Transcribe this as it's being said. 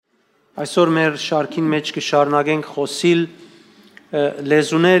Այսօր մեր շարքին մեջ կշարունակենք խոսիլ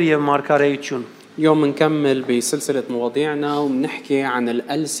լեզուներ եւ մարգարեություն։ اليوم بنكمل بسلسلة مواضيعنا وبنحكي عن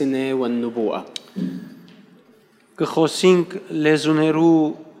الألسنة والنبوءة. Կխոսենք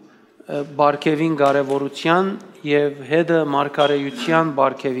լեզուներու բարգեւին կարեւորության եւ հետը մարգարեության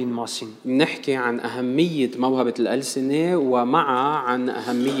բարգեւին մասին։ بنحكي عن أهمية موهبة الألسنة ومعها عن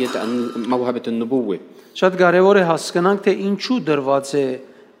أهمية موهبة النبوة. Շատ կարեւոր է հասկանանք թե ինչու դրված է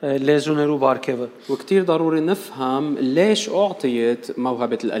լեզուներու բարգեւը։ وكتير ضروري نفهم ليش أعطيت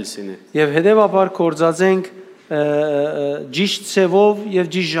موهبة الألسنة. Եվ հետեւաբար կործածենք ճիշտ ցևով եւ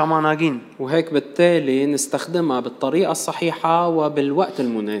ճիշտ ժամանակին։ وهيك بالتالي نستخدمها بالطريقة الصحيحة وبالوقت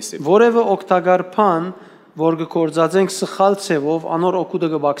المناسب. Որևէ օգտակար բան, որ կործածենք սխալ ցևով, անոր օգուտը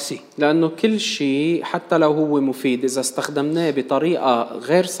կբացի։ لأنه كل شيء حتى لو هو مفيد إذا استخدمناه بطريقة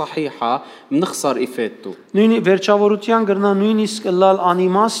غير صحيحة بنخسر إفادته. Նույնիսկ վերջավորության գրնա նույնիսկ լալ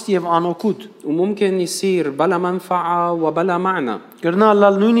անիմաստ եւ անօգուտ։ وممكن يصير بلا منفعة وبلا معنى. Գրնա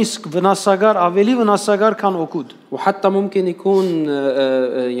լալ նույնիսկ վնասագար, ավելի վնասագար քան օգուտ։ وحتى ممكن يكون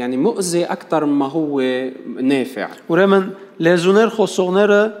يعني مؤذي أكثر مما هو نافع. Ուրեմն լեզուներ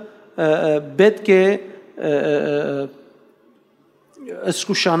խոսողները պետք է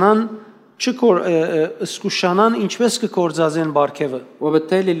սկուշանան ինչպես կկործածեն բարգեւը։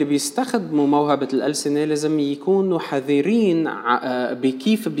 وبالتالي اللي بيستخدموا موهبة الألسنة لازم يكونوا حذرين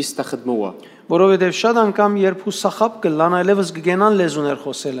بكيف بيستخدموها. Որովհետև շատ անգամ երբ հուսախապ կլան այլևս կգենան լեզուներ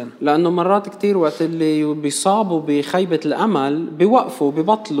խոսելն։ لأنه مرات كتير وقت اللي بيصابوا بخيبة الأمل بيوقفوا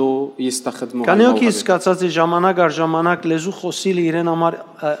ببطلوا يستخدموا. Կանեոքի սկացած է ժամանակ առ ժամանակ լեզու խոսիլը իրեն համար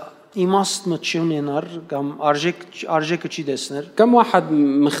իմաստը չունենար կամ արժեքը չի դեսներ։ كم واحد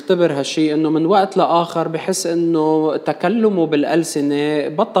مختبر هالشيء انه من وقت لاخر بحس انه تكلمه بالألسنة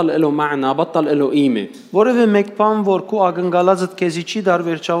بطل له معنى بطل له قيمة. Որևէ մեկ բան, որ քու ակնկալածդ քեզի չի դար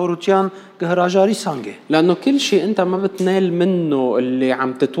վերջավորության կհրաժարի սանգ է։ لأنه كل شيء أنت ما بتنال منه اللي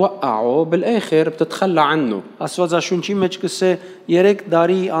عم تتوقعه بالآخر بتتخلى عنه. Աստվածաշունչի մեջ կսե 3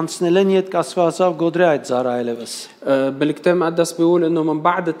 տարի անցնելեն իդ կասվածավ գոդրե այդ ծառայելևս։ بالكتاب المقدس بيقول انه من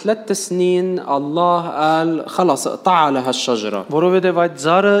بعد 3 سنين الله قال خلص اقطع لها الشجرة. Որովհետև այդ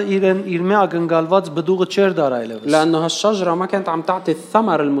ծառը իր մե ակնկալված բդուղը չեր դար այլևս։ لأنه هالشجرة ما كانت عم تعطي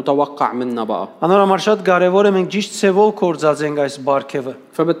الثمر المتوقع منها بقى. Անորոշ շատ կարևոր է մենք ճիշտ ցևով կործածենք այս բարգեւը։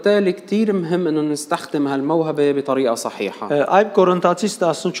 فبالتالي كتير مهم انه نستخدم هالموهبة بطريقة صحيحة. Այդ Կորինթացիս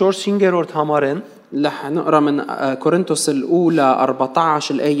 14:5-րդ համարեն رح نقرا من كورنثوس الأولى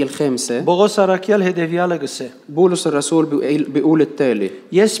 14 الآية 5. Բողոս Արաքյալ հետևյալը գսե. بولس الرسول بيقول التالي: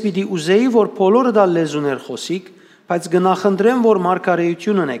 Ես պիտի ուզեի, որ բոլորը դա լեզուներ խոսիկ, բայց գնախնդրեմ, որ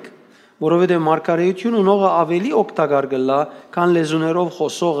մարգարեություն ունեք, որովհետև մարգարեություն ունողը ավելի օգտակար կլա, քան լեզուներով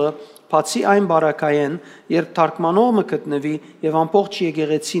խոսողը, բացի այն բարակայեն, երբ թարգմանողը գտնվի եւ ամբողջ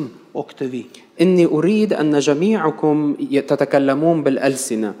եկեղեցին օգտվի։ إني أريد أن جميعكم تتكلمون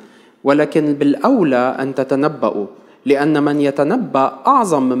بالألسنة ولكن بالأولى أن تتنبؤوا لأن من يتنبأ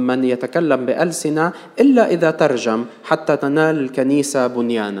أعظم ممن يتكلم بألسنة إلا إذا ترجم حتى تنال الكنيسة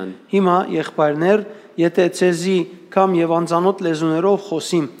بنيانا. Հիմա եղբայրներ, եթե ցեզի կամ եւ անծանոթ լեզուներով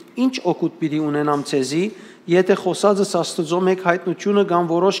խոսիմ, ինչ օգուտ պիտի ունենամ ցեզի, եթե խոսածս Աստծո մեկ հայտնությունը կամ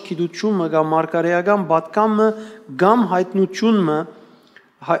որոշ գիտությունը կամ մարգարեական պատկամը կամ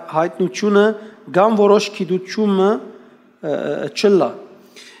հայտնությունը կամ որոշ գիտությունը չլա։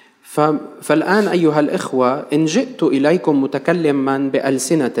 فالآن أيها الإخوة إن جئت إليكم متكلما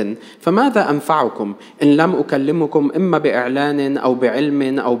بألسنة فماذا أنفعكم إن لم أكلمكم إما بإعلان أو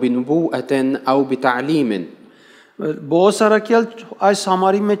بعلم أو بنبوءة أو بتعليم. Բողոս Արաքյալ այս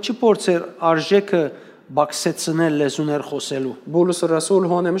համարի մեջ չփորձեր արժեքը բացեցնել լեզուներ խոսելու։ بولس الرسول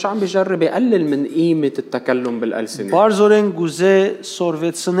هون مش عم بيجرب يقلل من قيمة التكلم بالألسنة. Բարձորեն գուզե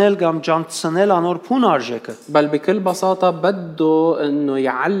սորվեցնել կամ ջանցնել անոր փուն արժեքը։ بل بكل بساطة بده إنه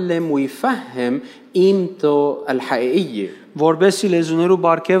يعلم ويفهم قيمته الحقيقية. Որբեսի լեզուներու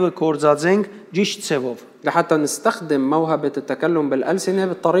բարգեւը կործածենք ճիշտ ցևով։ لحتى نستخدم موهبة التكلم بالألسنة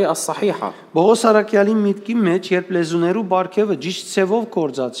بالطريقة الصحيحة. Բողոս Արաքյալի միտքի մեջ, երբ լեզուներու բարգեւը ճիշտ ցևով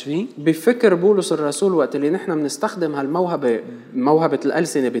կործածվի, بفكر بولس الرسول وقت اللي نحن بنستخدم موهبة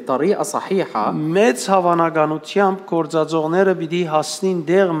الألسنة بطريقة صحيحة մեծ հավանականությամբ կործածողները պիտի հասնին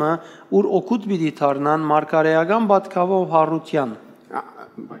դեղը, ուր օգուտ պիտի դառնան մարգարեական պատկավով հարության։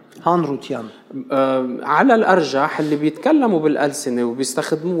 հանրության։ على الأرجح اللي بيتكلموا بالألسنة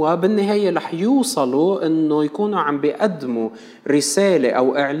وبيستخدموها بالنهاية رح يوصلوا إنه يكونوا عم بيقدموا رسالة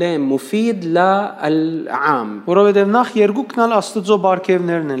أو إعلام مفيد للعام. Որովհետև նախ երկուքն ալ Աստծո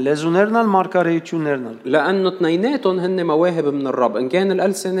բարգևներն են, լեզուներն ալ մարգարեություններն ալ։ لأنه اثنيناتهم هن مواهب من الرب إن كان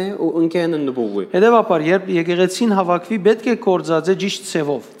الألسنة وإن كان النبوة. Հետևաբար, երբ եկեղեցին հավաքվի, պետք է կործածե ճիշտ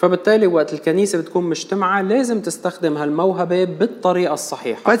ցևով։ فبالتالي وقت الكنيسة بتكون مجتمعة لازم تستخدم هالموهبة بالطريقة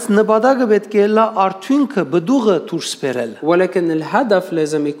الصحيحة. Բայց նպատակը պետք է լա արդյունքը բդուղը դուրս բերել։ ولكن الهدف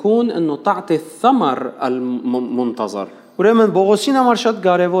لازم يكون إنه تعطي الثمر المنتظر. Ուրեմն Բողոսին համար շատ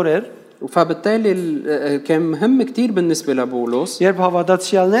կարևոր էր, فبالتالي كان مهم كتير بالنسبة لبولس երբ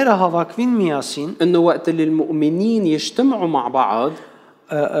հավատացյալները հավաքվին միասին, إنه وقت اللي المؤمنين يجتمعوا مع بعض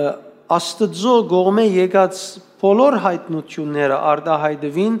Աստծո գողմե եկած բոլոր հայտնությունները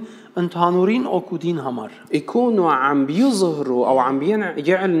արտահայտվին ընդհանուրին օգուտին համար։ يكونوا عم بيظهروا أو عم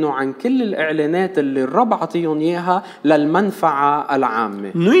يعلنوا عن كل الإعلانات اللي الرب عطيهم إياها للمنفعة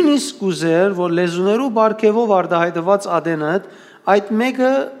العامة. Նույնիսկ ուզեր, որ լեզուներու բարգեւով արտահայտված ադենդ այդ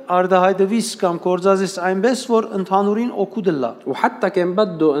մեկը արտահայտվիս կամ կորձածես այնպես, որ ընդհանուրին օգուտ լա։ وحتى كان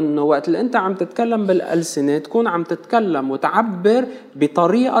بده إنه وقت اللي أنت عم تتكلم بالألسنة تكون عم تتكلم وتعبر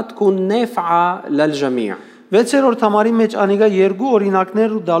بطريقة تكون نافعة للجميع. Վեցերորդ համարի մեջ անիկա երկու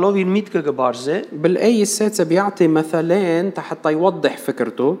օրինակներ ու դալով իր միտքը կբարձե։ بالآية السادسة بيعطي مثلين حتى يوضح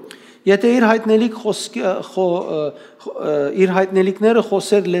فكرته. Եթե իր հայտնելիքները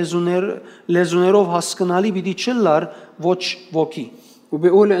խոսեր լեզուներով հասկանալի պիտի չլար ոչ ոգի։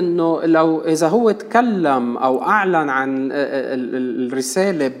 وبيقول انه لو اذا هو تكلم او اعلن عن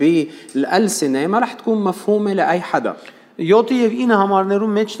الرسالة بالألسنة ما رح تكون مفهومة لأي حدا. 7 եւ 9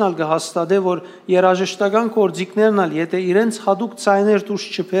 համարներում մեջնալ կհաստատե, որ երաժշտական կորձիկներն ալ եթե իրենց հadouk ցայներ դուրս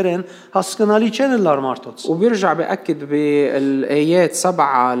չփերեն, հասկանալի չեն լար մարդոց։ وبيرجع بأكد بالآيات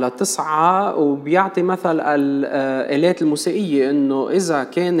 7 ل 9 وبيعطي مثل الآلات الموسيقية إنه إذا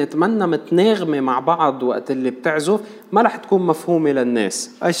كانت منا متناغمة مع بعض وقت اللي بتعزف ما رح تكون مفهومة للناس.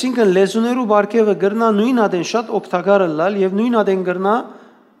 Այսինքն լեզուներու բարգեւը գրնա նույն ադեն շատ օգտակար լալ եւ նույն ադեն գրնա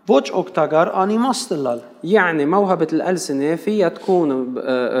ոչ օգտակար անիմաստ լալ։ يعني موهبة الألسنة فيها تكون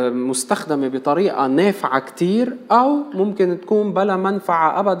مستخدمة بطريقة نافعة كتير أو ممكن تكون بلا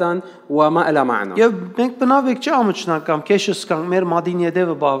منفعة أبدا وما لها معنى. Եվ մենք բնավ եք չամճնանք կամ քեշս կամ մեր մադին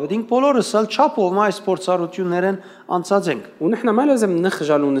յետևը բավդինք բոլորս ալ չափով մայ սպորտսարություններեն անցած ենք։ ونحن ما لازم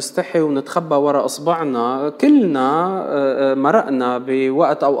نخجل ونستحي ونتخبى وراء إصبعنا كلنا مرقنا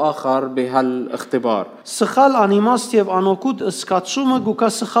بوقت أو آخر بهالاختبار. Սխալ անիմաստ եւ անօգուտ սկացումը գուկա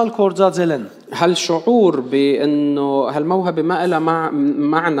սխալ կորձածելեն։ هالشعور بأنه هالموهبة ما لها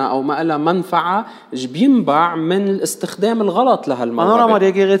معنى أو ما لها منفعة بينبع من الاستخدام الغلط لهالموهبة. Անորոշ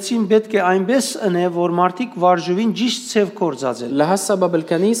եկեղեցին պետք է այնպես ընե, որ մարդիկ վարժվին ճիշտ ցև կորձածել։ لهالسبب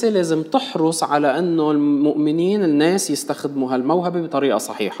الكنيسة لازم تحرص على أنه المؤمنين الناس يستخدموا هالموهبة بطريقة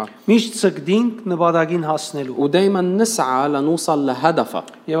صحيحة. Միշտ ցկդինք նպատակին հասնելու։ ودايما نسعى لنوصل لهدفها.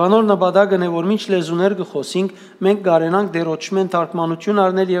 Եվ անոր նպատակն է, որ ինչ լեզուներ կխոսենք, մենք կարենանք դերոճմեն թարգմանություն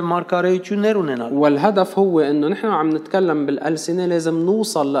առնել եւ մարգարեություններ ունենալ։ والهدف هو انه نحن عم نتكلم بالألسنة لازم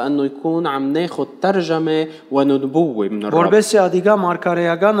نوصل لانه يكون عم ناخذ ترجمة ونبوة من الرب. Որբեսի ադիգա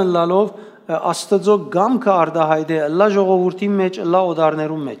մարգարեական լալով Աստծո գամքը արտահայտե լա ժողովրդի մեջ, լա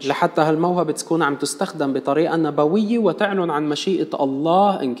օդարներում մեջ։ لحتى هالموهبة تكون عم تستخدم بطريقة نبوية وتعلن عن مشيئة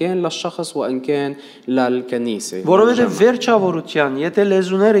الله إن كان للشخص وإن كان للكنيسة. Որովհետև վերջավորության, եթե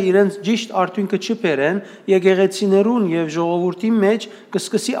լեզուները իրենց ճիշտ արդյունքը չբերեն, եկեղեցիներուն եւ ժողովրդի մեջ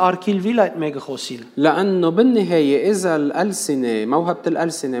կսկսի արկիլվիլ այդ մեկը խոսիլ։ لأنه بالنهاية إذا الألسنة موهبة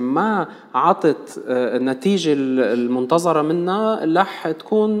الألسنة ما عطت النتيجة المنتظرة منها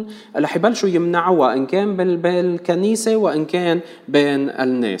رح يبلشوا يمنعوها إن كان بالكنيسة وإن كان بين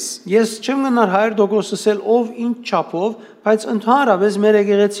الناس. Ես չեմ գնար 100% ասել ով ինչ չափով, բայց ընդհանրապես մեր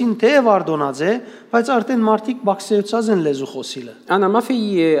եկեղեցին թե վարդոնած է, բայց արդեն մարդիկ բացեցած են լեզու խոսիլը։ أنا ما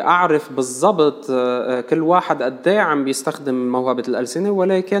في أعرف بالضبط كل واحد قد إيه عم بيستخدم موهبة الألسنة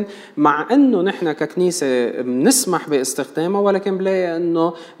ولكن مع إنه نحن ككنيسة بنسمح باستخدامها ولكن بلاقي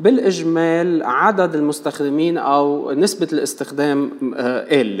إنه بالإجمال عدد المستخدمين أو نسبة الاستخدام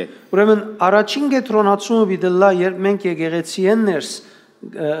قلة. Ուրեմն առաջին կետրոնացումը դիտելա, երբ մենք եկեղեցիեն ներս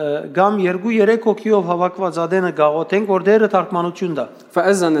գամ 2-3 հոգիով հավաքված ադենը գաղութենք, որ դերը թարգմանություն դա։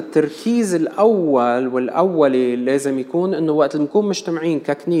 فإذا التركيز الأول والأولي لازم يكون إنه وقت نكون مجتمعين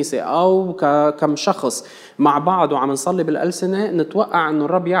ككنيسة أو كم شخص مع بعض وعم نصلي بالألسنة نتوقع إنه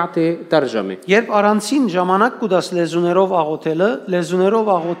الرب يعطي ترجمة. Երբ առանցին ժամանակ կուտաս լեզուներով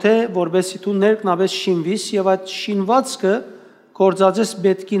աղոթե, որբեսի դու ներքնաբես շինվիս եւ այդ շինվածքը կորձածես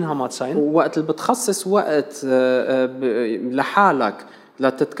պետքին համացայն։ وقت اللي بتخصص وقت لحالك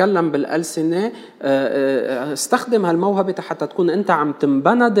لتتكلم بالألسنة استخدم هالموهبة حتى تكون أنت عم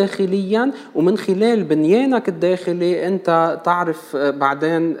تنبنى داخليا، ومن خلال بنيانك الداخلي أنت تعرف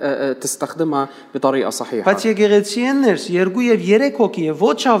بعدين تستخدمها بطريقة صحيحة. Բայց եկեղեցիներս 2 եւ 3 հոգի եւ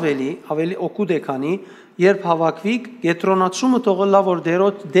ոչ ավելի օգուտ է քանի, երբ հավաքվիկ, գետրոնացումը թողը լավ որ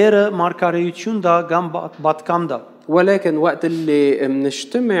դերը մարգարեություն դա կամ բատկամ դա. ولكن وقت اللي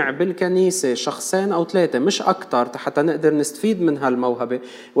منجتمع بالكنيسة شخصين أو 3 مش أكتر حتى نقدر نستفيد من هالموهبة،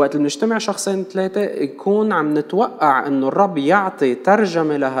 وقت اللي منجتمع شخصين 3 يكون عم نتوقع إنه الرب يعطي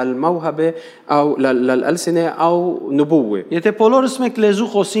ترجمة لهالموهبة أو للألسنة أو نبوة. Եթե բոլորս մեկ լեզու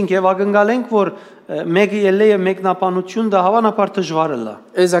խոսենք եւ ակնկալենք, որ մեկը ելե եւ մեկնաբանություն դա հավանաբար դժվար է։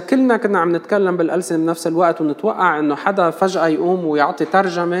 إذا كلنا كنا عم نتكلم بالألسنة بنفس الوقت ونتوقع إنه حدا فجأة يقوم ويعطي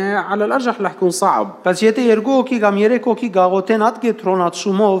ترجمة، على الأرجح رح يكون صعب. Բայց եթե 2 հոգի կամ 3 հոգի գաղութեն այդ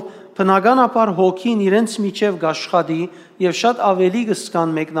գետրոնացումով, բնականաբար հոգին իրենց միջև գաշխատի եւ շատ ավելի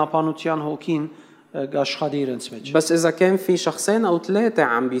կսկան մեկնաբանության հոգին գաշխատի իրենց մեջ. بس إذا كان في شخصين أو 3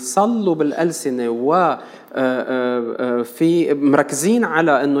 عم بيصلوا بالألسنة و في مركزين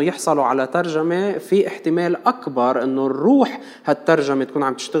على إنه يحصلوا على ترجمة، في احتمال أكبر إنه الروح هالترجمة تكون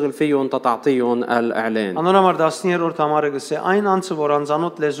عم تشتغل فيه وأنت تعطيهم الإعلان. Անորամար 10-րդ համարը գսե այն անձը որ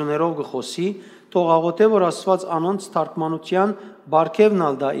անձանոտ լեզուներով գխոսի, թող աղոթե որ Աստված անոնց թարգմանության բարգևն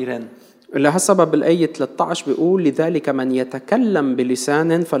ալ դա իրեն. لهالسبب الآية 13 بيقول لذلك من يتكلم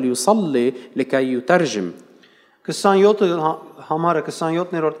بلسان فليصلي لكي يترجم. 27 համարը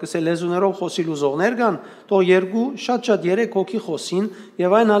 27-րդ կսե լեզուներով խոսիլ ուզողներ կան, թող 2 շատ 3 հոգի խոսին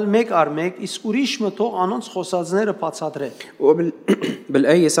եւ այն ալ մեկ առ մեկ, իսկ ուրիշը թող անոնց խոսածները բացատրե.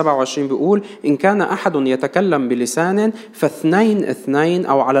 بالآية 27 بيقول إن كان أحد يتكلم بلسان فاثنين اثنين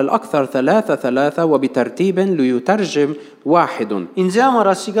أو على الأكثر 3 وبترتيب ليترجم واحد. Ինձ համար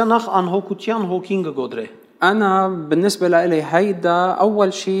ասիգա նախ անհոգության հոգին կգոդրե. أنا بالنسبة لي هيدا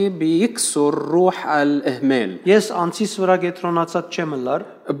أول شيء بيكسر روح الإهمال. Ես անցիս վրա գետրոնացած չեմ լար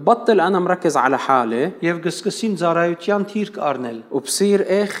ببطل أنا مركز على حالي եւ կսկսիմ ծառայության թիրք առնել وبصير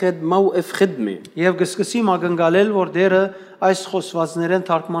أخذ موقف خدمة եւ կսկսիմ ակնկալել որ դերը այս խոսվածներեն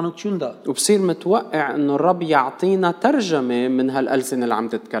թարգմանություն դա وبصير متوقع إنه الرب يعطينا ترجمة من هالألسنة اللي عم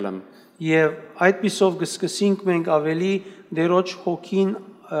تتكلم. եւ այդպիսով կսկսենք մենք ավելի դերոջ հոգին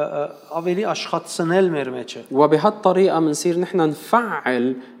ավելի աշխատցնել մեր մեջը. وبهالطريقة منصير نحن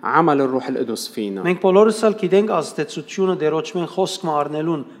نفعل عمل الروح القدس فينا. Մենք բոլորս ալ գիտենք ազդեցությունը դերոջ մեն խոսքը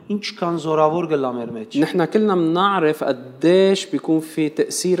առնելուն ինչքան զորավոր գլա մեր մեջ. نحن كلنا بنعرف قديش بيكون في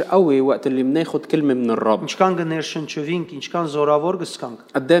تأثير قوي وقت اللي بناخد كلمة من الرب. Ինչքան կներշնչվենք, ինչքան զորավոր կսկանք.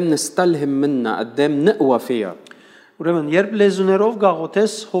 قديه بنستلهم منها، قديه بنقوى فيها. Ուրեմն երբ լեզուներով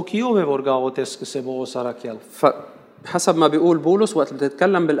գաղութես, հոգիով է որ գաղութես կսե Պողոս Արաքյալ. حسب ما بيقول بولس وقت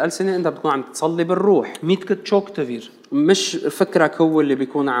بتتكلم بالألسنة أنت بتكون عم تصلي بالروح. Միտքդ չոք տվիր. مش فكرك هو اللي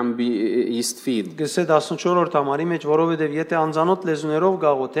بيكون عم يستفيد. Գսե 14-րդ համարի մեջ, որովհետև եթե անձանոտ լեզուներով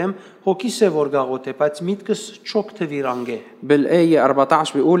գաղութեմ, հոգիս է որ գաղութե, բայց միտքս չոք տվիր անգե. بالآية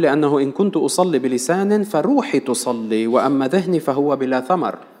 14 بيقول لأنه إن كنت أصلي بلسان فروحي تصلي وأما ذهني فهو بلا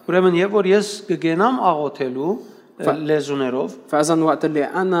ثمر. Ուրեմն երբ որ ես կգենամ աղոթելու լեզուներով, فإذا وقت اللي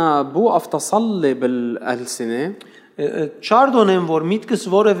أنا بوقف تصلي بالألسنة չարդոնեմ որ միտքս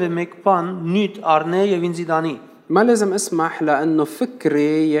որևէ մեկ բան նյութ առնե եւ ինձ դանի. ما لازم اسمح لأنه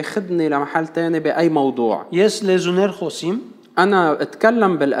فكري ياخدني لمحل تاني بأي موضوع. Ես լեզուներ խոսիմ, أنا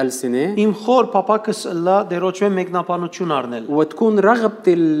أتكلم بالألسنة իմ խոր փապակս լա դերոճ մեկնաբանություն առնել. وتكون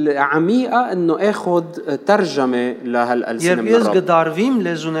رغبتي العميقة إنه أخذ ترجمة لهالألسنة Երբ من ես الرب. գդարվիմ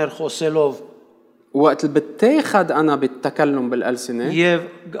լեզուներ խոսելով وقت اللي بتاخد أنا بالتكلم بالألسنة եւ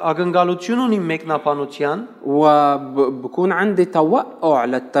ակնկալություն ունիմ մեկնաբանության, وبكون عندي توقع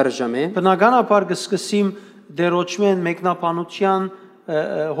للترجمة բնականաբար կսկսիմ դերոճմեն մեկնաբանության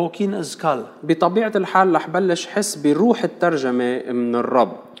հոգին զգալ. بطبيعة الحال رح بلش حس بروح الترجمة من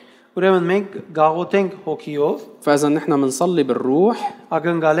الرب. Ուրեմն մենք գաղութենք հոգիով, فإذا نحن منصلي بالروح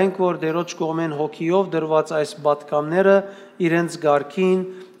ակնկալենք որ դերոճ կողմեն հոգիով դրված այս բատկամները իրենց գարքին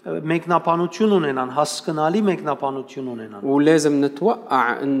մեկնաբանություն ունենան, հասկանալի մեկնաբանություն ունենան. ولازم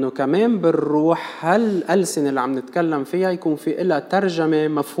نتوقع إنه كمان بالروح هالألسنة اللي عم نتكلم فيها يكون في إلها ترجمة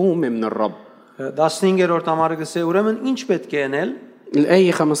مفهومة من الرب. 15-րդ համարը գսե ուրեմն ինչ պետք է անել?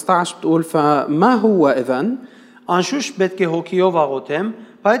 الآية 15 بتقول فما هو إذن؟ Անշուշտ պետք է հոգիով աղոթեմ,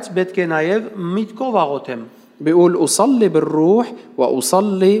 բայց պետք է նաև միտքով աղոթեմ. بيقول أصلي بالروح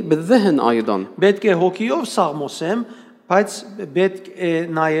وأصلي بالذهن أيضا. Պետք է հոգիով սաղմոսեմ, բայց պետք է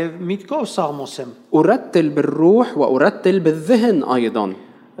նաև միտքով սաղմոսեմ. أرتل بالروح وأرتل بالذهن أيضا.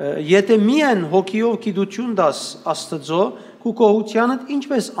 Եթե միայն հոգիով գիտություն դաս Աստծո, քու կողությանդ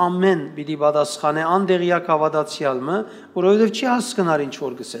ինչպես ամեն պիտի պատասխանե անդեղյակ հավատացյալը, որովհետև չի հասկնար ինչ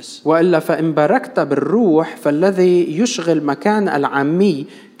որ գսես։ وإلا فإن باركت بالروح فالذي يشغل مكان العامي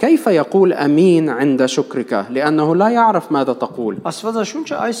كيف يقول أمين عند شكرك لأنه لا يعرف ماذا تقول.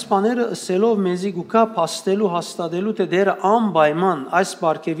 Աստվածաշունչը այս բաները ըսելով մեզի գուկա փաստելու հաստատելու թե դերը անպայման այս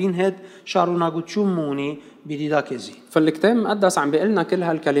բարգևին հետ շարունակություն ունի բիդիդակեզի։ فالكتاب المقدس عم بيقلنا كل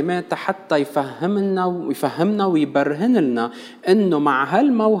هالكلمات حتى يفهمنا ويبرهن لنا انه مع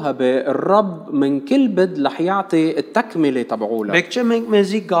هالموهبه الرب من كل بد رح يعطي التكمله تبعولها. Բեկչե մենք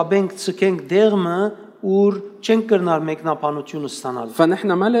մեզի գաբենք ցկենք դերմը ուր չենք կրնար մեկնաբանությունը ստանալ։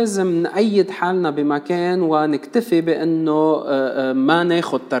 فنحن ما لازم نقيد حالنا بمكان ونكتفي بانه ما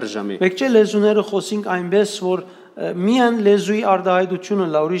ناخذ ترجمه. Բեկչե լեզուները խոսենք այնպես որ միան լեզուի արդահայտությունը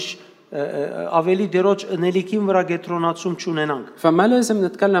լավրիշ ավելի դերոջ ընելիքին վրա գետրոնացում չունենանք։ فما لازم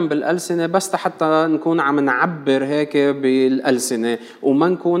نتكلم بالألسنة بس حتى نكون عم نعبر هيك بالألسنة وما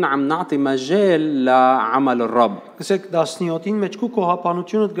نكون عم نعطي مجال لعمل الرب. Գսեք 17-ին մեջ քու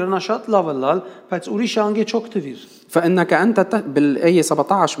կողապանությունը գրնա շատ լավ լալ, բայց ուրիշ անգե չօգտվիր։ فإنك أنت بالآية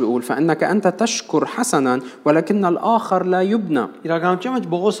 17 بيقول فإنك أنت تشكر حسنا ولكن الآخر لا يبنى. Իրականության մեջ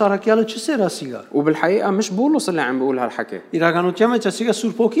Բողոս Արաքյալը չսեր ասիգա։ وبالحقيقة مش بولس اللي عم بيقول هالحكي. Իրականության մեջ ասիգա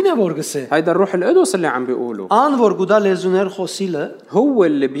Սուրբ Օքին է որ գսե։ هيدا الروح القدس اللي عم بيقوله. Ան որ գուդա լեզուներ խոսիլը هو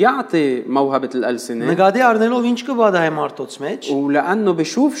اللي بيعطي موهبة الألسنة. նկատի առնելով ինչ կբադա է մարդոց մեջ։ ولأنه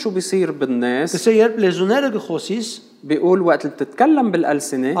بيشوف شو بيصير بالناس. Գսե երբ լեզուները կխոսիս بيقول وقت اللي بتتكلم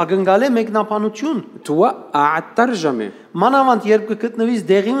بالألسنة ագնկալե մեկնաբանություն توقع الترجمة. մանավանդ երբ կգտնվիս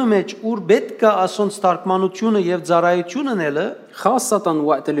դեղի մեջ ուր պետք է ասոնց թարգմանությունը եւ ծառայությունն ելը خاصة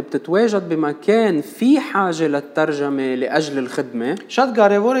وقت اللي بتتواجد بمكان في حاجة للترجمة لأجل الخدمة շատ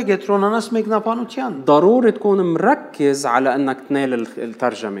կարեւոր է գետրոնանաս մեկնաբանության ضروري تكون مركز على أنك تنال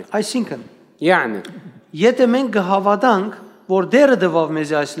الترجمة. այսինքն يعني եթե մենք կհավատանք որ դերը դվավ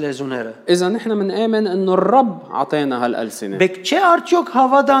մեզ այս լեզուները إذا نحن منآمن إنه الرب عطينا هالألسنة բեք չէ արդյոք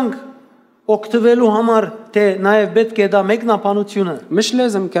հավատանք օգտվելու համար թե նաև պետք է դա մեկնաբանությունը مش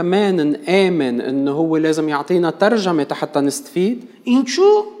لازم كمان نآمن إنه هو لازم يعطينا ترجمة حتى نستفيد.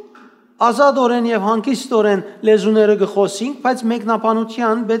 ինչու ազատորեն եւ հանգիստորեն լեզուները գխոսենք, բայց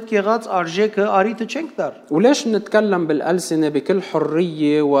մեկնաբանության պետք եղած արժեքը արիթը չենք տար։ وليش نتكلم بالألسنة بكل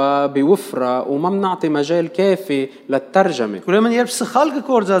حرية وبوفرة وما بنعطي مجال كافي للترجمة. Ուրեմն երբ սխալ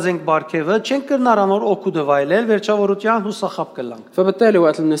կգործածենք բարգևը, չենք կրնար անոր օգուտը վայելել, վերջավորության հուսախապ կլանք։ فبالتالي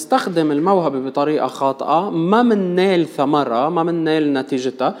وقت اللي نستخدم الموهبة بطريقة خاطئة ما مننال ثمرة ما مننال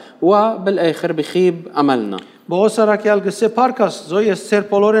نتيجتها وبالآخر بخيب أملنا. Բողոս Արաքյալ գսե Փարքաս, զո ես ծեր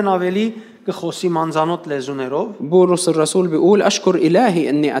բոլորեն ավելի կխոսի մանզանոտ լեզուներով, بولس الرسول بيقول أشكر إلهي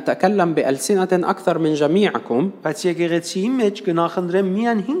إني أتكلم بألسنة أكثر من جميعكم. բայց եկեղեցիի մեջ կնախնդրեմ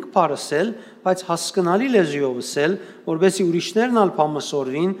միան 5 բառսել, բայց հասկանալի լեզուով ասել, որովհետեւ ուրիշներն ալ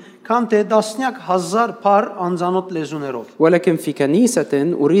փամսորվին, քան թե դասնյակ հազար բառ անզանոտ լեզուներով։ ولكن في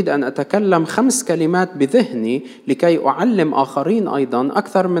كنيسة أريد أن أتكلم 5 كلمات بذهني لكي أعلم آخرين أيضا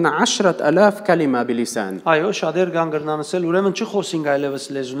أكثر من 10,000 كلمة بلساني. Այո, շատեր կան գրնան ասել, ուրեմն չխոսենք այլևս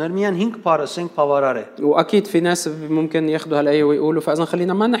լեզուներ, միան 5 բառ ասենք բավարար է։ وأكيد في ناس ممكن ياخذوا هالآية ويقولوا فإذا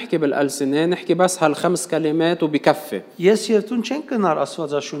خلينا ما نحكي بالألسنة نحكي بس هال5 كلمات وبكفي. Ես երթուն չենք կնար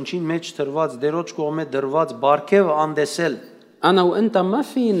Աստվածաշունչին մեջ դրված դերոջ կողմե դրված բարգևը անդեսել։ أنا وأنت ما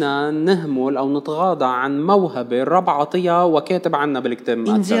فينا نهمل أو نتغاضى عن موهبة الرب عطيها وكاتب عنا بالكتاب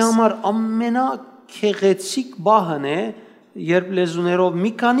Ինձ المقدس. համար ամենակեղեցիկ բահն է, երբ լեզուներով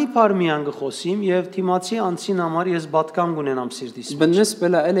մի քանի բառ միան գխոսիմ եւ թիմացի անցին համար ես բատկան կունենամ սիրտիս։ بالنسبة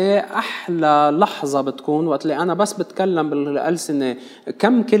لإلي أحلى لحظة بتكون وقت اللي أنا بس بتكلم بالألسنة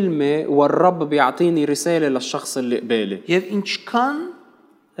كم كلمة والرب بيعطيني رسالة للشخص اللي قبالي. Եվ ինչքան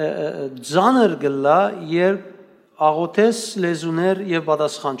ձանր գլա, երբ աղոթես լեզուներ եւ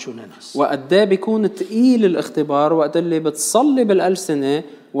պատասխան չունենաս։ وقديه بيكون تقيل الاختبار وقت اللي بتصلي بالألسنة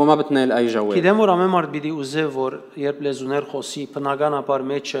وما بتنال أي جواب. Գիտեմ որ ամեն մարդ պիտի ուզե որ երբ լեզուներ խոսի, բնականաբար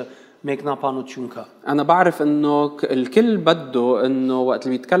մեջը մեկնաբանություն կա։ أنا بعرف إنه الكل بده إنه وقت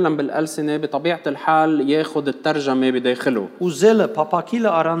اللي بيتكلم بالألسنة بطبيعة الحال ياخد الترجمة بداخله. Ուզելը, փափակիլը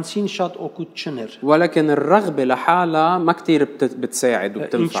առանցին շատ օգուտ չներ։ ولكن الرغبة لحالها ما كتير بتساعد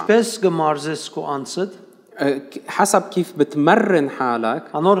وبتنفع. Ինչպես կմարզես քո անձդ, حسب كيف بتمرن حالك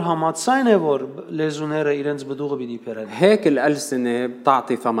անոր համացայն է որ լեզուները իրենց բդուղը պիտի բերեն։ هيك الألسنة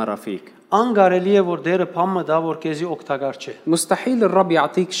بتعطي ثمرة فيك. անգարելի է որ դերը փամը դա որ քեզի օգտակար չէ։ مستحيل الرب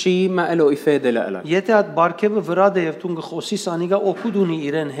يعطيك شيء ما له إفادة لإلك. Եթե այդ բարգեւը վրա դե եւ դու գխոսիս անիգա օգուտ ունի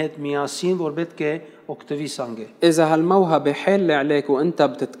իրեն հետ միասին որ պետք է օգտվի սանգե։ إذا هالموهبة حل عليك وأنت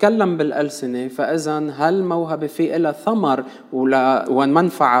بتتكلم بالألسنة فإذا هالموهبة في إلها ثمر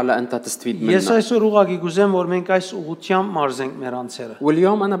ومنفعة لأنت تستفيد منها. Ես այսօր ուղղակի գուզեմ որ մենք այս ուղղությամբ մարզենք մեր անձերը։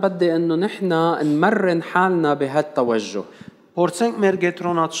 واليوم أنا بدي إنه نحن نمرن حالنا بهالتوجه. Փորձենք մեր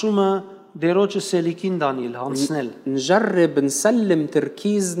գետրոնացումը դերոջը սելիկին դանել, հանցնել։ نجرب نسلم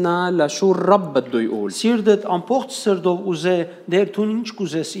تركيزنا لشو الرب بده يقول. Սիրտդ ամբողջ սրտով ուզե դեր դու ինչ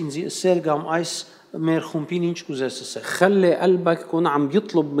կուզես ինձ սել կամ այս մեր խումբին ինչ կուզես ասել։ خلي قلبك يكون عم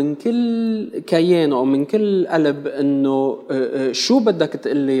يطلب من كل كيان أو من كل قلب إنه شو بدك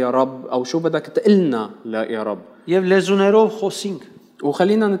تقلي يا رب أو شو بدك تقلنا لا يا رب. Եվ լեզուներով խոսենք,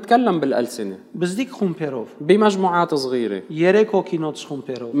 وخلينا نتكلم بالألسنة բզդիկ խումբերով, بمجموعات صغيرة، 3 հոգինոց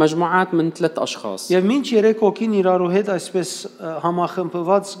խումբերով։ مجموعات من 3 أشخاص. Եվ մինչ 3 հոգին իրարու հետ այսպես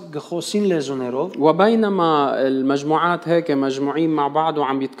համախմբված գխոսին լեզուներով, وبينما المجموعات هيك مجموعين مع بعض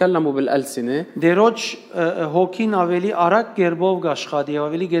وعم يتكلموا بالألسنة դերոջ հոգին ավելի արագ կերպով գաշխատի,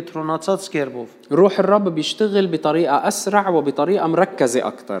 ավելի գետրոնացած կերպով։ روح الرب بيشتغل بطريقة أسرع وبطريقة مركزة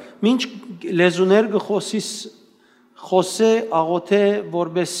أكتر. Մինչ լեզուներ գխոսիս խոսե աղոթե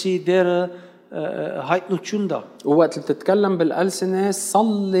որբեսի դերը հայտնություն դա։ ووقت اللي بتتكلم بالألسنة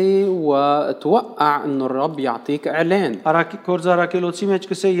صلي وتوقع إنه الرب يعطيك إعلان. Արակի կորզարակելոցի մեջ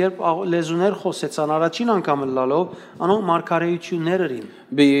կսե երբ լեզուներ խոսեցան առաջին անգամ լալով, անոնք մարգարեություններ էին։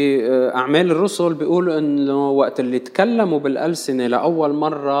 بأعمال الرسل بيقولوا إنه وقت اللي تكلموا بالألسنة لأول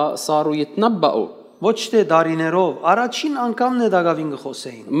مرة صاروا يتنبأوا. Ոչ թե դարիներով, առաջին անգամն է դակավին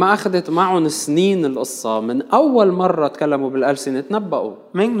գխոսեին։ ما أخذت معهم سنين القصة، من أول مرة تكلموا بالألسنة تنبأوا.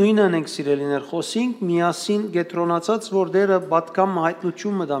 Մենք նույնն ենք սիրելիներ, խոսենք միասին գետրոնացած որ դերը պատկամ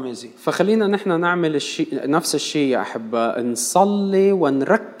հայտնություն մտամեզի։ فخلينا نحن نعمل نفس الشيء يا أحبة، نصلي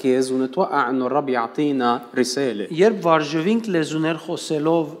ونركز ونتوقع إنه الرب يعطينا رسالة. Երբ վարժվենք լեզուներ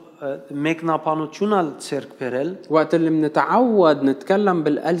խոսելով մեկնաբանությունալ ցերկ բերել, وقت اللي بنتعود نتكلم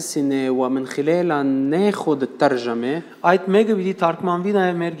بالألسنة ومن خلالها ناخد الترجمة، այդ մեկը պիտի թարգմանվի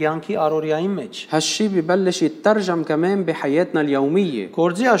նաև մեր կյանքի առօրյայի մեջ։ هالشي ببلش يترجم كمان بحياتنا اليومية.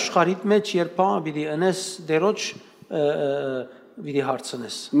 Գործի աշխարհիդ մեջ երբ պիտի ընես դերոջ պիտի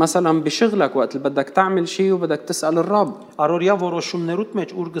հարցնես։ مثلا بشغلك وقت اللي بدك تعمل شيء وبدك تسأل الرب. Առօրյա որոշումներուդ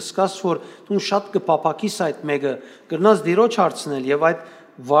մեջ ուր գսկաս որ դու շատ կփապակիս այդ մեկը, կրնաս դերոջ հարցնել եւ այդ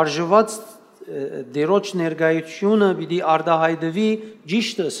վարժված դերոջ ներկայությունը պիտի արդահայտվի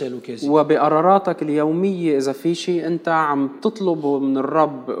ճիշտը ասելու քեզ։ وبقراراتك اليومية إذا في شيء أنت عم تطلبه من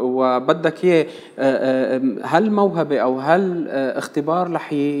الرب وبدك إياه، هالموهبة أو هالاختبار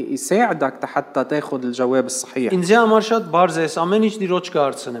رح يساعدك حتى تاخد الجواب الصحيح. Ինձ համար շատ բարձ է, ամեն ինչ դիրոջ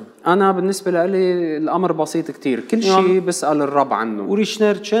կհարցնեմ։ أنا بالنسبة لي الأمر بسيط كتير، كل شيء بسأل الرب عنه.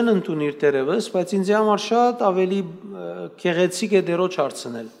 Ուրիշներ չեն ընդունիր տերևս, բայց ինձ համար շատ ավելի քեղեցիկ է դերոջ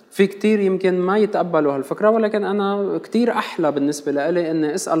հարցնել։ في كتير يمكن ما يتقبلوا هالفكرة، ولكن أنا كتير أحلى بالنسبة لي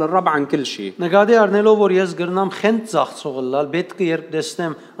إني أسأل الرب عن كل شيء. Նկատի առնելով որ ես գրնամ խենթ ծախսողլալ, պետք է երբ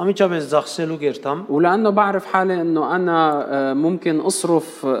տեսնեմ, ամիջապես ծախսելու գերտամ։ ولأنه بعرف حالي إنه أنا ممكن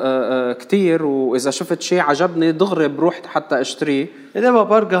أصرف كتير، وإذا شفت شيء عجبني دغري بروح حتى أشتريه.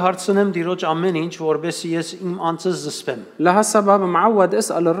 Հետևաբար կհարցնեմ դիրոջ ամեն ինչ, որովհետեւ ես իմ անձը զսպեմ։ لهالسبب معود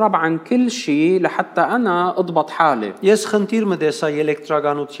أسأل الرب عن كل شيء لحتى أنا أضبط حالي. Ես խնդիր մտեսա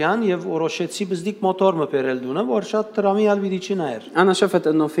էլեկտրականության եւ որոշեցի բզդիկ մոտոր մբերել դունը, որ շատ տրամի ալվիդի չնայր։ أنا شفت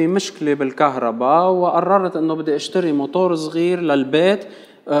إنه في مشكلة بالكهرباء وقررت إنه بدي أشتري موتور صغير للبيت،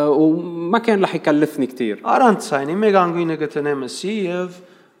 وما كان رح يكلفني كتير. Առանց այն մեկ անգույնը գտնեմ ասի եւ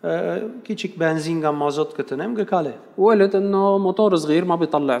كيشك بنزين կամ مازوت كتنم قال وقلت انه موتور صغير ما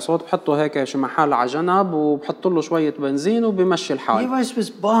بيطلع صوت، بحطه هيك شي محل على جنب وبحط له شويه بنزين وبمشي الحال. يبقى بس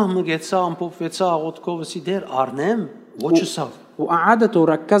باه مجتسا ام بوفيتسا غوتكو سيدير ارنم وتشساف. وقعدت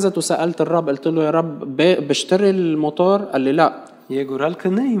وركزت وسالت الرب، قلت له يا رب بشتري الموتور؟ قال لي لا. يقول لك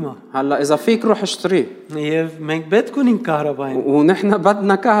نيمه هلا اذا فيك روح اشتريه. يف منك بتكون كهرباء ونحن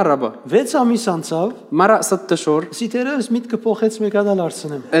بدنا كهرباء. فيتسا ميسانساف مرق 6 اشهر. سيتيرس ميت كبوخيتس ميكادال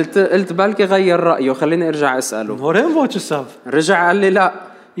ارسنم. قلت بلكي غير رايه، خليني ارجع اساله. هورين وتشساف. رجع قال لي لا.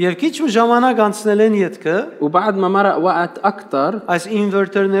 Եվ քիչ ժամանակ անցնելեն յետքը وبعد ما مرق وقت اكثر այս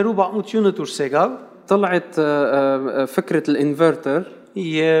ինվերտերներու բաղմությունը դուրս եկավ طلعت فكره الانفرتر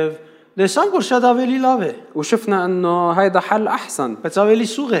եւ դեսանք որ շատ ավելի լավ է وشفنا انه هيدا حل احسن բայց ավելի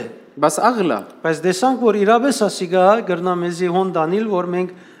սուղ է بس اغلى. բայց դեսանք որ իրապես ասիգա գրնա մեզի հոն դանիլ որ մենք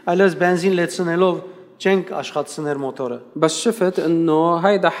այլս բենզին լեցնելով չենք աշխատցներ մոտորը։ بس شفت انه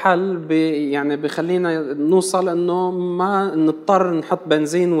هيدا حل يعني بخلينا نوصل انه ما نضطر نحط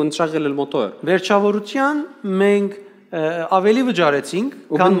بنزين ونشغل الموتور. Վերջավորության մենք ավելի վճարեցինք,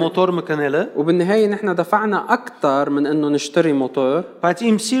 քան մոտոր մկնելը, وبالنهاية نحن دفعنا أكثر من إنه نشتري موتور. բայց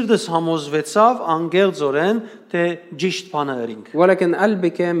իմ սիրտս համոզվեցավ անգերձորեն, թե ճիշտ բանը ըրինք։ ولكن قلبي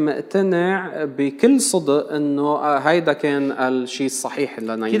كان مقتنع بكل صدق إنه هيدا كان الشيء الصحيح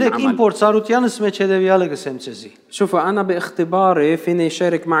اللي أنا Գիտեք, իմ ينعمل. փորձառությանս մեջ հետևյալը գսեմ ցեզի։ شوفوا أنا باختباري فيني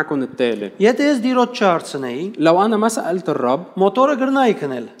شارك معكم التالي. Եթե ես դիրոջ չարցնեի, لو أنا ما سألت الرب մոտորը գրնայի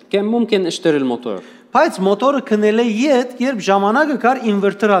քնել։ كان ممكن اشتري الموتور. Բայց մոտորը քնելը իդ, երբ ժամանակը կար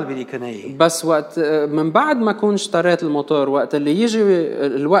ինվերտորալ պիտի քնեի։ بس وقت من بعد ما كون اشتريت الموتور وقت اللي يجي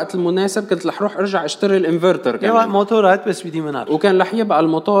الوقت المناسب كنت رح اروح ارجع اشتري الانفرتر Եվ كمان. մոտորը այդպես պիտի մնար։ وكان رح يبقى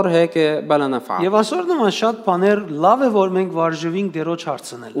الموتور هيك بلا نفع. Եվ այսօր նման շատ բաներ լավ է որ մենք վարժվենք դերոջ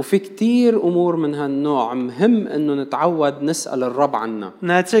հարցնել։ وفي كتير امور من هالنوع مهم انه نتعود نسال الرب عنها.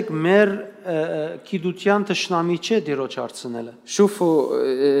 Նայեցեք, մեր գիտության ճշնամի չէ դերոջ հարցնելը։ شوفوا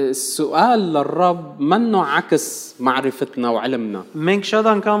السؤال للرب منه عكس معرفتنا وعلمنا. Մենք շատ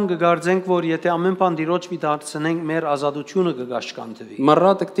անգամ կգարձենք, որ եթե ամեն բան դիրոջ պիտի հարցնենք, մեր ազատությունը կգաշկանտվի։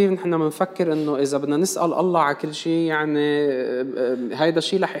 مرات كتير نحن بنفكر انه اذا بدنا نسال الله على كل شيء يعني هيدا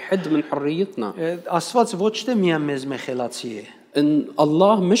الشيء رح يحد من حريتنا. Աստված ոչ թե միայն մեզ մեխելացի է։ ان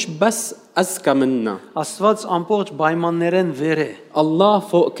الله مش بس اذكى منا. Աստված ամբողջ պայմաններեն վեր է, الله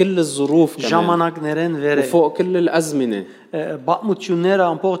فوق كل الظروف كمان ժամանակներեն վեր է, وفوق كل الازمنه բացմությունները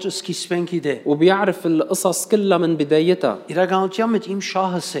ամբողջ սկիզբեն գիտե։ وبيعرف القصص كلها من بدايتها. Իրականության մեջ իմ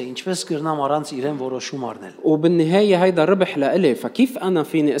շահս է, ինչպես կրնամ առանց իրեն որոշում առնել։ وبالنهايه هيدا ربح لإلي، فكيف انا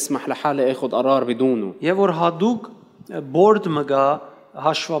فيني اسمح لحالي اخذ قرار بدونه؟ Եվ որ հadouk board մգա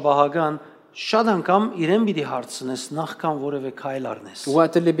հաշվաբահական շատ անգամ իրեն պիտի հարցնես նախքան որևէ քայլ առնես։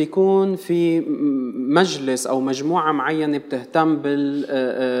 وقت اللي بيكون في مجلس او مجموعه معينه بتهتم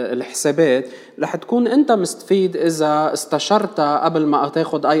بالحسابات رح تكون انت مستفيد اذا استشرتها قبل ما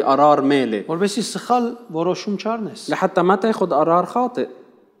تاخذ اي قرار مالي، Որովհետեւ սխալ որոշում չառնես։ لحتى ما تاخذ قرار خاطئ.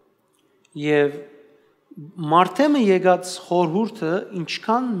 Եվ Մարտեմը եկած խորհուրդը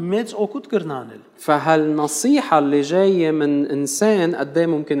ինչքան մեծ օգուտ կրնանել։ فهالنصيحه اللي جايه من انسان قد ايه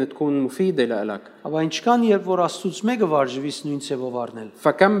ممكن تكون مفيده لك. Աբա ինչքան երբ որ Աստծուց մեկը վարժվիս նույն ցեվով առնել։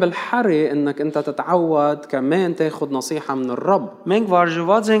 فكم بالحري انك انت تتعود كمان تاخذ نصيحه من الرب. Մենք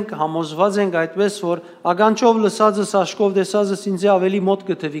վարժված ենք, համոզված ենք այդպես որ ագանչով լսածս, աշկով տեսածս ինձ ավելի մոտ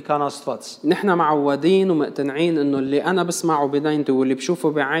կթվի քան Աստված։ نحن معودين ومقتنعين انه اللي انا بسمعه بداينتي واللي بشوفه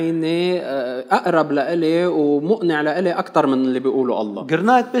بعيني اقرب لإلي ومقنع لإلي اكثر من اللي بيقوله الله.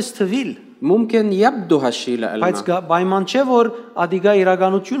 Գրնա այդպես թվիլ, ممكن يبدو هالشيء բայց لنا، պայման չէ որ ադիգա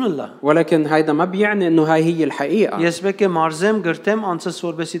իրականությունն լա։ ولكن هيدا ما بيعني انه هي الحقيقه. Ես պետք է մարզեմ, գրտեմ անցս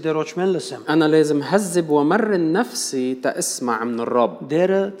որբեսի դերոճմեն լսեմ։ انا لازم هذب ومرن نفسي تاسمع من الرب.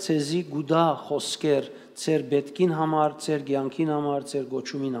 Դերը ցեզի գուդա խոսքեր, ցեր բետքին համար, ցեր ցանկին համար, ցեր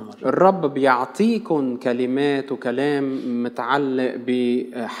գոչումին համար։ الرب بيعطيكم كلمات وكلام متعلق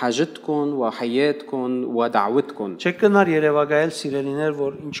بحاجتكم وحياتكم ودعوتكم. Չեք կնար Երևակայել սիրելիներ,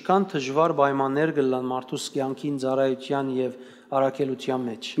 որ ինչքան դժվար պայմաններ կլան մարդուս կյանքին ծառայության եւ առաքելության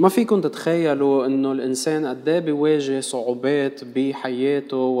մեջ։ ما فيكم تتخيلوا انه الانسان قد ايه بيواجه صعوبات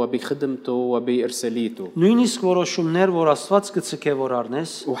بحياته وبخدمته وبارساليته. Նույնիսկ որոշումներ, որ Աստված կցկե որ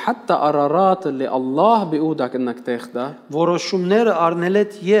առնես, وحتى قرارات اللي الله بيقودك انك تاخدها որոշումները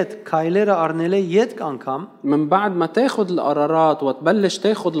առնելեդ յետ, քայլերը առնելե յետ անգամ, من بعد ما تاخد القرارات وتبلش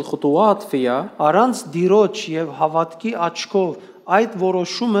تاخد الخطوات فيها առանց դիրոջ եւ հավատքի աչքով այդ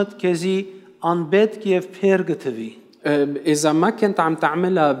որոշումը քեզի անբետք եւ փեր գտվի։ إذا ما كنت عم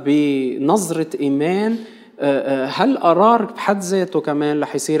تعملها بنظرة إيمان هالقرار بحد ذاته كمان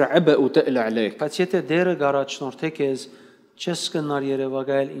رح يصير عبء وتقل عليك. Բայց եթե դերը գարաչնորթե քեզ չես կնար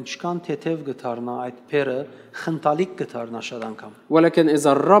Երևակայել ինչքան թեթև գթարնա այդ փերը խնդալիք գթարնա շատ անգամ։ ولكن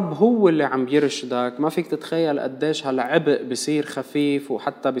إذا الرب هو اللي عم يرشدك ما فيك تتخيل قديش هالعبء بصير خفيف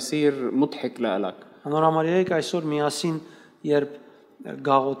وحتى بصير مضحك لإلك. Անորամարիայք այսօր միասին երբ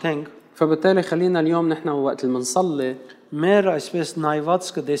գաղութենք فبالتالي خلينا اليوم نحن وقت اللي منصلي մեր այսպես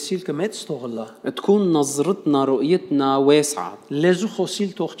նայվածքը դեսիլքը մեծ թողլա تكون نظرتنا رؤيتنا واسعة. լեզու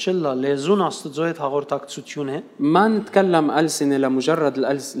խոսիլ թող չլա լեզուն Աստծո հետ հաղորդակցություն է ما نتكلم ألسنة لمجرد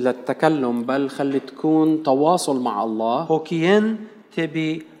للتكلم بل خلي تكون تواصل مع الله. հոգիեն թեպի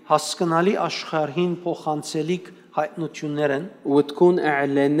հասկանալի աշխարհին փոխանցելիք հայտնություններ են وتكون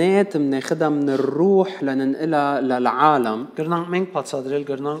إعلانات مناخدها من الروح لننقلها للعالم. գրնանք մենք բացադրել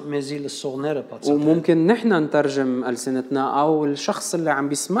գրնանք մեզի լսողները բացադրել وممكن نحن نترجم ألسنتنا أو الشخص اللي عم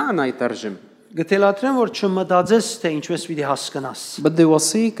بيسمعنا يترجم. Գտելատրեմ որ չմտածես թե ինչպես պիտի հասկանաս։ بدي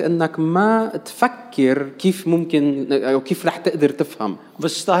وصيك انك ما تفكر كيف ممكن او كيف رح تقدر تفهم،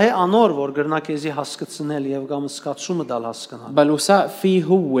 Վստահ է անոր որ գրնա քեզի հասկացնել եւ կամ սկացումը տալ հասկանալ։ بل وثق فيه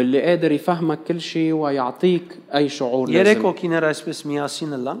هو اللي قادر يفهمك كل شيء ويعطيك اي شعور Երեք لازم. օքիներ այսպես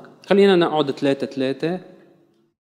միասին լանք خلينا نقعد 3-3